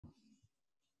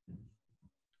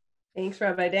Thanks,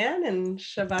 Rabbi Dan, and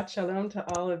Shabbat Shalom to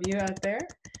all of you out there.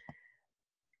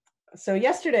 So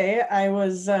yesterday, I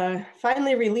was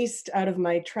finally released out of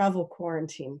my travel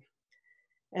quarantine,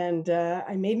 and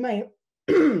I made my,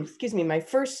 my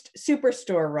first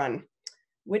superstore run,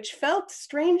 which felt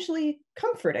strangely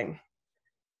comforting.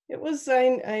 It was,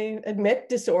 I admit,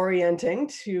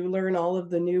 disorienting to learn all of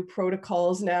the new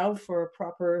protocols now for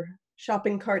proper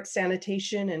shopping cart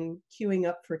sanitation and queuing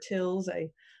up for tills. I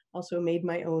also made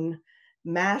my own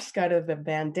mask out of a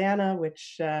bandana,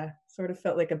 which sort of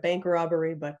felt like a bank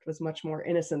robbery, but was much more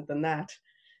innocent than that.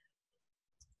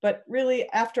 But really,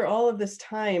 after all of this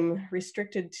time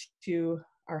restricted to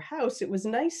our house, it was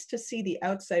nice to see the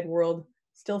outside world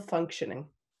still functioning.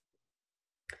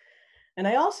 And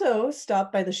I also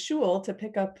stopped by the shul to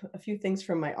pick up a few things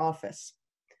from my office.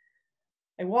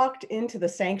 I walked into the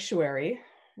sanctuary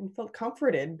and felt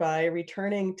comforted by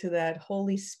returning to that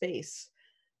holy space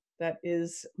that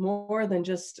is more than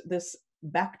just this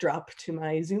backdrop to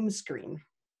my Zoom screen.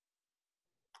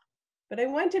 But I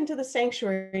went into the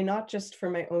sanctuary not just for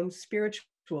my own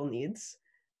spiritual needs.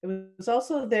 It was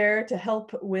also there to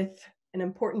help with an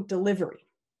important delivery.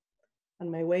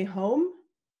 On my way home,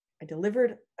 I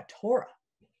delivered a Torah.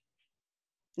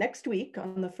 Next week,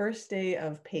 on the first day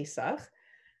of Pesach,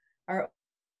 our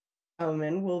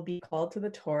woman will be called to the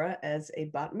Torah as a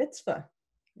bat mitzvah.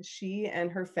 She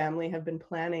and her family have been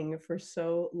planning for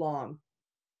so long.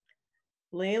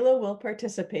 Layla will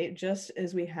participate just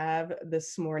as we have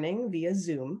this morning via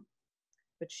Zoom,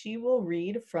 but she will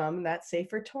read from that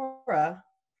Sefer Torah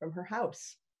from her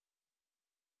house.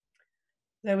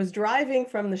 As I was driving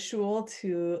from the shul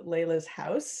to Layla's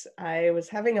house, I was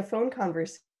having a phone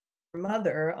conversation with her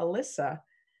mother, Alyssa.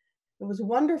 It was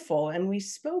wonderful, and we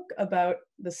spoke about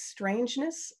the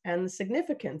strangeness and the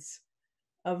significance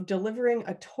of delivering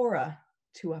a Torah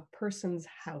to a person's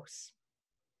house.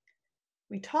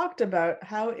 We talked about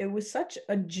how it was such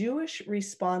a Jewish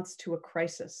response to a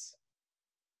crisis,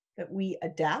 that we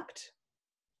adapt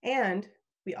and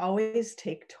we always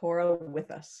take Torah with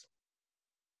us.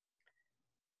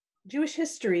 Jewish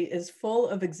history is full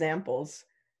of examples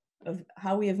of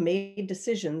how we have made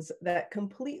decisions that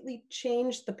completely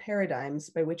changed the paradigms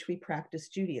by which we practice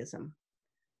Judaism,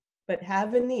 but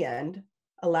have in the end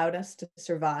allowed us to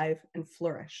survive and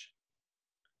flourish.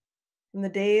 From the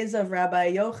days of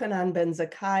Rabbi Yochanan ben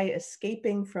Zakkai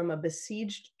escaping from a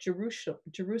besieged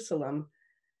Jerusalem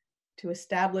to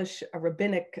establish a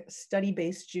rabbinic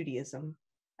study-based Judaism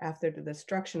after the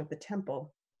destruction of the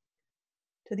temple,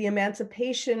 to the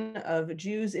emancipation of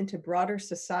Jews into broader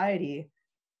society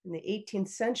in the 18th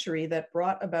century that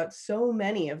brought about so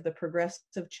many of the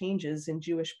progressive changes in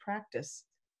Jewish practice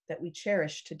that we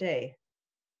cherish today.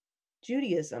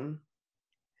 Judaism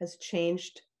has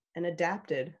changed and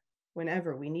adapted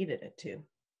whenever we needed it to.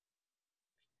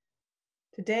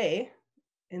 Today,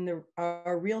 in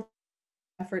our real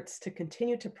efforts to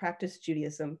continue to practice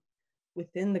Judaism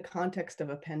within the context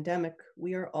of a pandemic,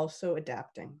 we are also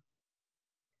adapting.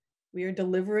 We are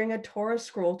delivering a Torah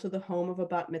scroll to the home of a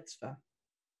bat mitzvah.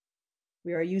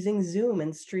 We are using Zoom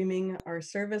and streaming our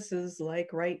services like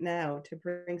right now to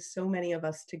bring so many of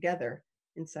us together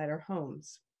inside our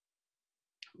homes.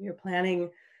 We are planning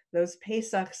those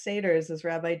Pesach Seders, as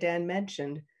Rabbi Dan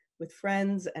mentioned, with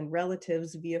friends and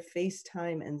relatives via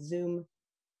FaceTime and Zoom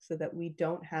so that we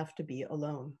don't have to be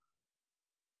alone.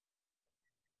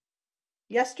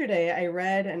 Yesterday, I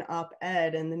read an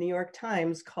op-ed in the New York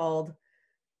Times called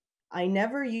 "I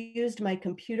Never Used My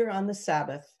Computer on the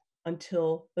Sabbath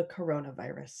Until the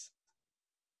Coronavirus."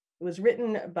 It was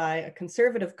written by a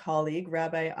conservative colleague,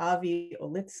 Rabbi Avi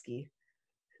Olitsky,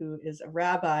 who is a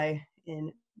rabbi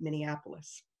in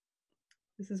Minneapolis.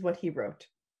 This is what he wrote.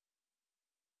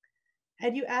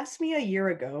 Had you asked me a year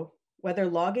ago whether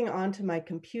logging onto my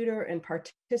computer and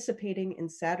participating in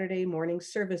Saturday morning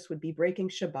service would be breaking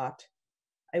Shabbat,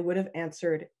 I would have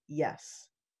answered yes.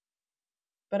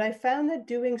 But I found that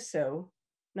doing so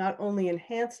not only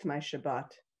enhanced my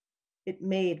Shabbat, it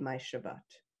made my Shabbat.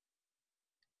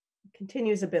 It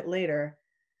continues a bit later.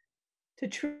 To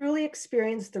truly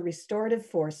experience the restorative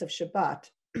force of Shabbat,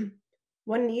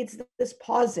 one needs this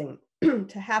pausing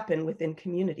to happen within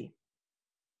community.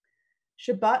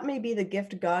 Shabbat may be the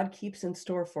gift God keeps in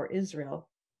store for Israel,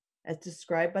 as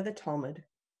described by the Talmud,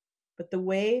 but the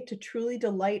way to truly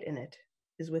delight in it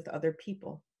is with other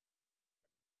people.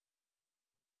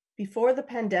 Before the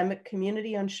pandemic,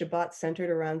 community on Shabbat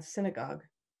centered around synagogue.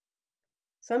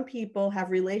 Some people have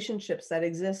relationships that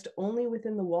exist only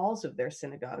within the walls of their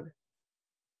synagogue.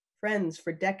 Friends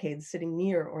for decades sitting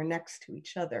near or next to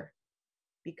each other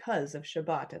because of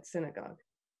Shabbat at synagogue.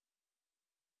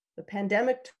 The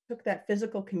pandemic took that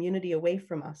physical community away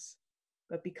from us,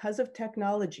 but because of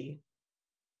technology,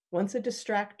 once a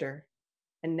distractor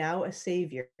and now a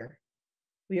savior,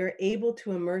 we are able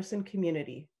to immerse in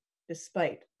community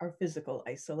despite our physical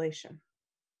isolation.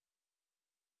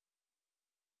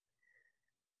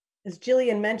 As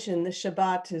Jillian mentioned, the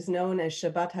Shabbat is known as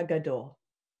Shabbat HaGadol,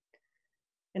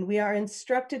 and we are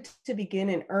instructed to begin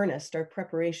in earnest our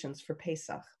preparations for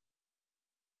Pesach.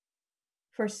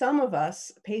 For some of us,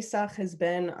 Pesach has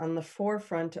been on the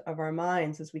forefront of our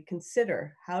minds as we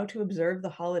consider how to observe the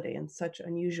holiday in such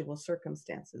unusual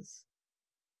circumstances.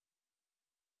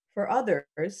 For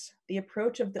others, the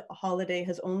approach of the holiday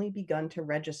has only begun to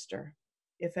register,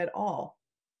 if at all,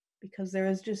 because there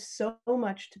is just so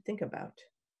much to think about.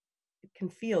 It can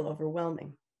feel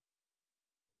overwhelming.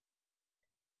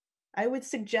 I would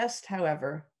suggest,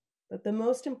 however, that the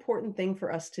most important thing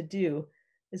for us to do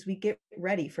as we get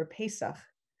ready for Pesach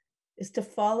is to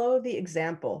follow the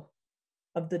example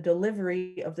of the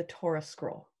delivery of the Torah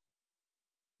scroll.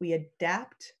 We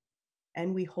adapt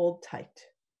and we hold tight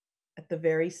at the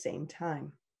very same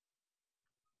time.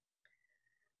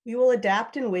 We will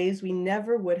adapt in ways we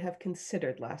never would have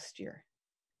considered last year.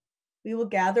 We will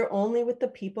gather only with the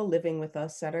people living with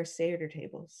us at our Seder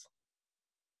tables.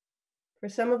 For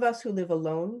some of us who live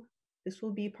alone, this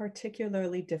will be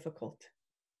particularly difficult.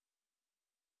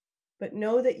 But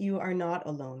know that you are not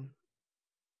alone,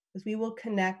 as we will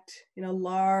connect in a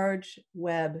large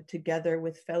web together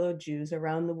with fellow Jews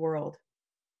around the world,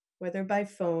 whether by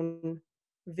phone,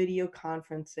 video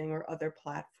conferencing, or other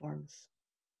platforms.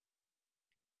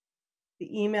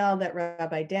 The email that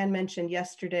Rabbi Dan mentioned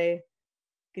yesterday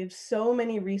gives so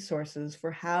many resources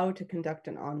for how to conduct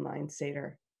an online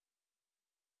Seder.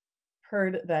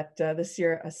 Heard that this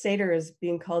year a Seder is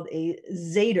being called a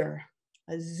Zeder,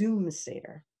 a Zoom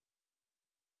Seder.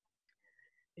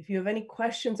 If you have any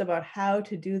questions about how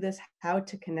to do this, how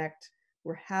to connect,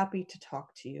 we're happy to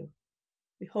talk to you.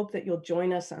 We hope that you'll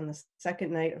join us on the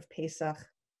second night of Pesach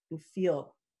and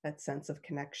feel that sense of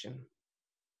connection.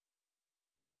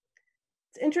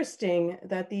 It's interesting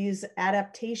that these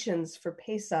adaptations for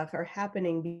Pesach are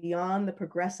happening beyond the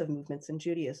progressive movements in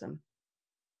Judaism.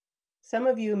 Some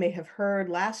of you may have heard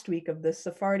last week of the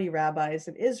Sephardi rabbis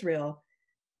in Israel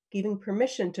giving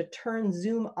permission to turn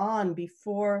Zoom on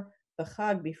before the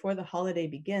Chag, before the holiday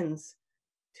begins,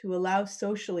 to allow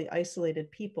socially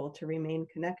isolated people to remain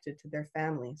connected to their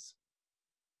families.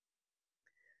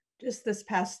 Just this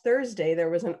past Thursday, there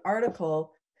was an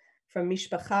article from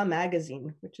Mishpacha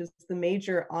magazine, which is the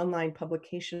major online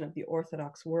publication of the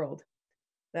Orthodox world,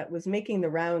 that was making the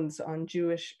rounds on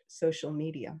Jewish social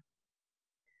media.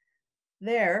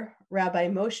 There, Rabbi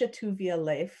Moshe Tuvia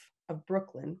Leif of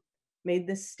Brooklyn made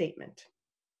this statement: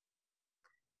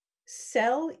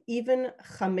 sell even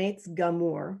chametz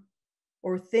gamur,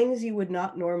 or things you would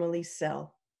not normally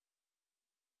sell.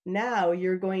 Now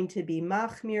you're going to be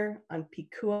machmir on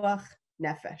pikuach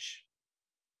nefesh.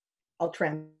 I'll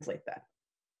translate that.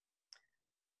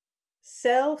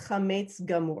 Sell chametz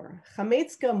gamur.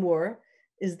 Chametz gamur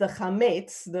is the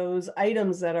chametz, those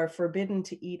items that are forbidden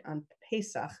to eat on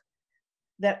Pesach,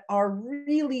 that are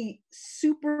really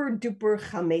super duper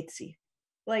chametzi,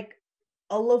 like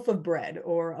a loaf of bread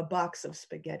or a box of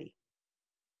spaghetti.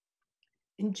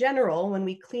 In general, when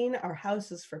we clean our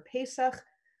houses for Pesach,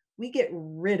 we get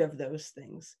rid of those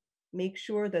things, make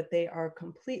sure that they are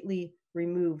completely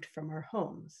removed from our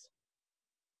homes.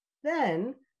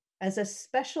 Then, as a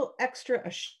special extra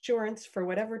assurance for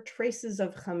whatever traces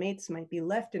of chametz might be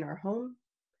left in our home,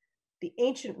 the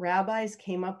ancient rabbis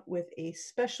came up with a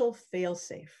special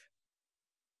fail-safe.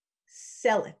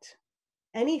 Sell it.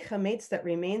 Any chametz that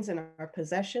remains in our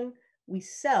possession, we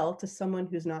sell to someone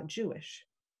who's not Jewish.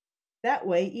 That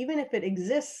way, even if it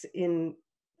exists in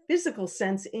physical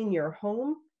sense in your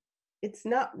home, it's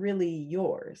not really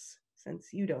yours,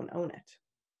 since you don't own it.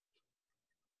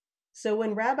 So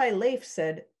when Rabbi Leif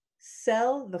said,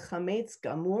 sell the chametz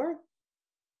gamur,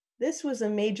 this was a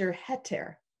major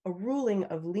heter, a ruling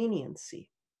of leniency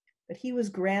that he was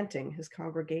granting his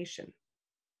congregation.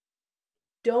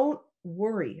 Don't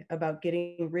worry about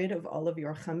getting rid of all of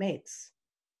your chametz.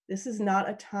 This is not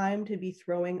a time to be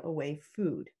throwing away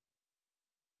food.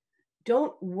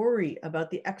 Don't worry about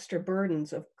the extra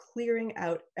burdens of clearing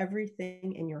out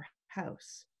everything in your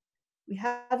house. We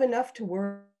have enough to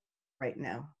worry right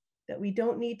now that we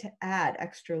don't need to add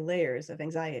extra layers of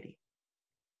anxiety.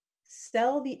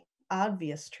 Sell the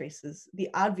obvious traces, the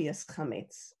obvious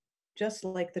chametz, just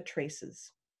like the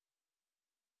traces.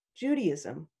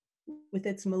 Judaism, with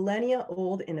its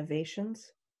millennia-old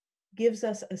innovations, gives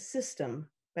us a system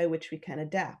by which we can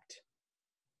adapt.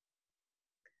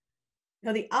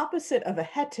 Now, the opposite of a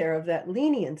heter, of that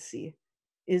leniency,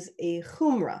 is a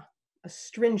chumrah, a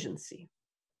stringency.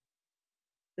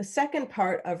 The second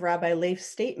part of Rabbi Leif's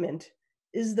statement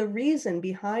is the reason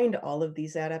behind all of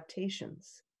these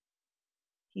adaptations.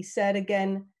 He said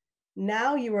again,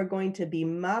 now you are going to be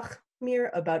machmir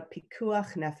about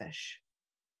pikuach nefesh,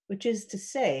 which is to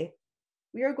say,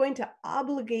 we are going to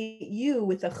obligate you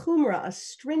with a chumrah, a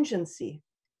stringency,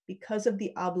 because of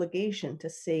the obligation to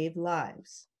save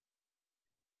lives.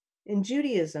 In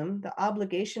Judaism, the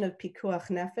obligation of pikuach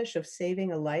nefesh, of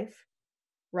saving a life,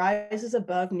 rises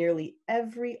above nearly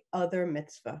every other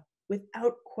mitzvah,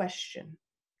 without question.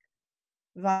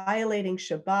 Violating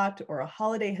Shabbat or a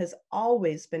holiday has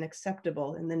always been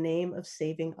acceptable in the name of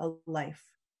saving a life,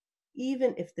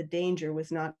 even if the danger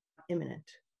was not imminent.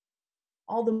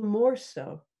 All the more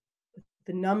so with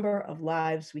the number of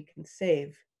lives we can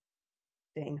save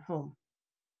staying home.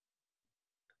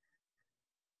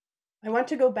 I want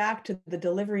to go back to the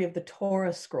delivery of the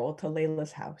Torah scroll to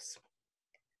Layla's house.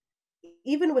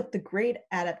 Even with the great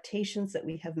adaptations that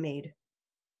we have made,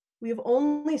 we have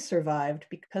only survived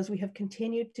because we have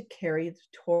continued to carry the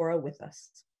Torah with us.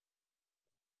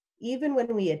 Even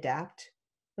when we adapt,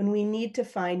 when we need to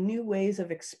find new ways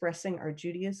of expressing our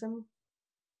Judaism,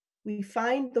 we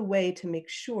find the way to make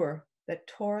sure that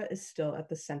Torah is still at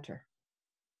the center.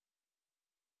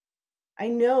 I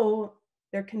know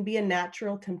there can be a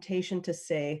natural temptation to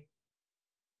say,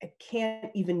 I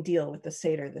can't even deal with the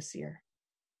Seder this year.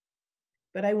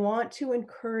 But I want to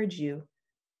encourage you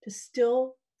to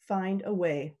still find a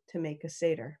way to make a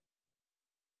Seder.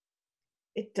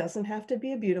 It doesn't have to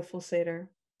be a beautiful Seder.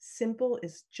 Simple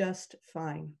is just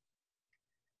fine.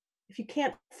 If you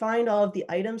can't find all of the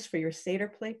items for your Seder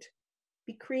plate,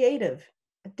 be creative,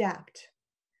 adapt.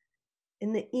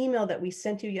 In the email that we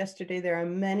sent you yesterday, there are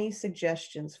many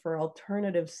suggestions for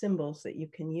alternative symbols that you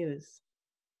can use.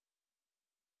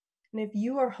 And if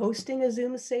you are hosting a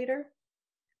Zoom Seder,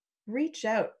 reach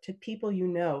out to people you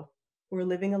know who are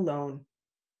living alone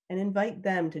and invite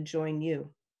them to join you.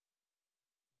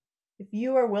 If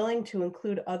you are willing to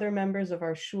include other members of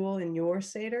our shul in your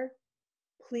Seder,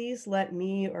 please let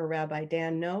me or Rabbi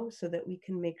Dan know so that we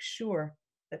can make sure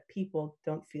that people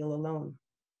don't feel alone.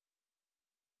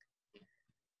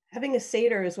 Having a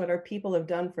Seder is what our people have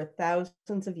done for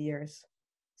thousands of years,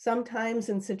 sometimes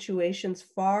in situations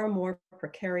far more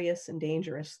precarious and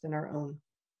dangerous than our own.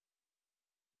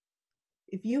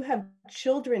 If you have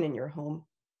children in your home,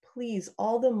 please,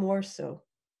 all the more so,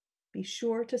 be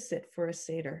sure to sit for a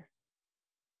Seder.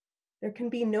 There can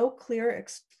be no clearer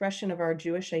expression of our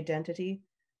Jewish identity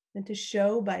than to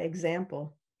show by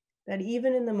example that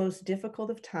even in the most difficult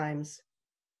of times,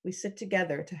 we sit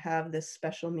together to have this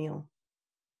special meal.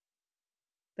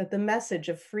 That the message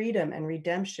of freedom and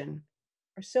redemption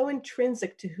are so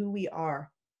intrinsic to who we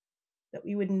are that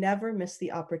we would never miss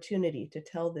the opportunity to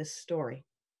tell this story.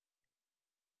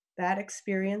 That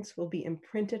experience will be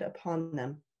imprinted upon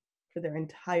them for their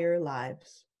entire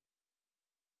lives.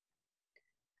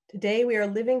 Today, we are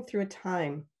living through a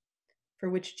time for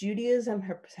which Judaism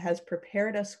has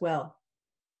prepared us well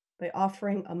by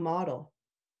offering a model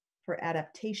for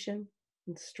adaptation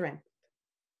and strength.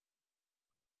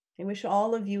 I wish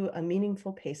all of you a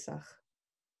meaningful Pesach.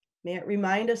 May it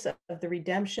remind us of the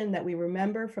redemption that we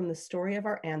remember from the story of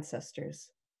our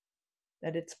ancestors,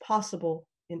 that it's possible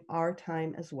in our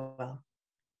time as well.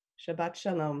 Shabbat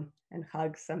Shalom and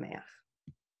Chag Sameach.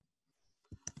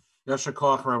 Yasher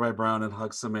Koach, Rabbi Brown, and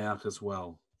Chag Sameach as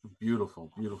well.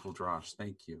 Beautiful, beautiful drash.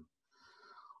 Thank you.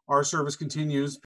 Our service continues.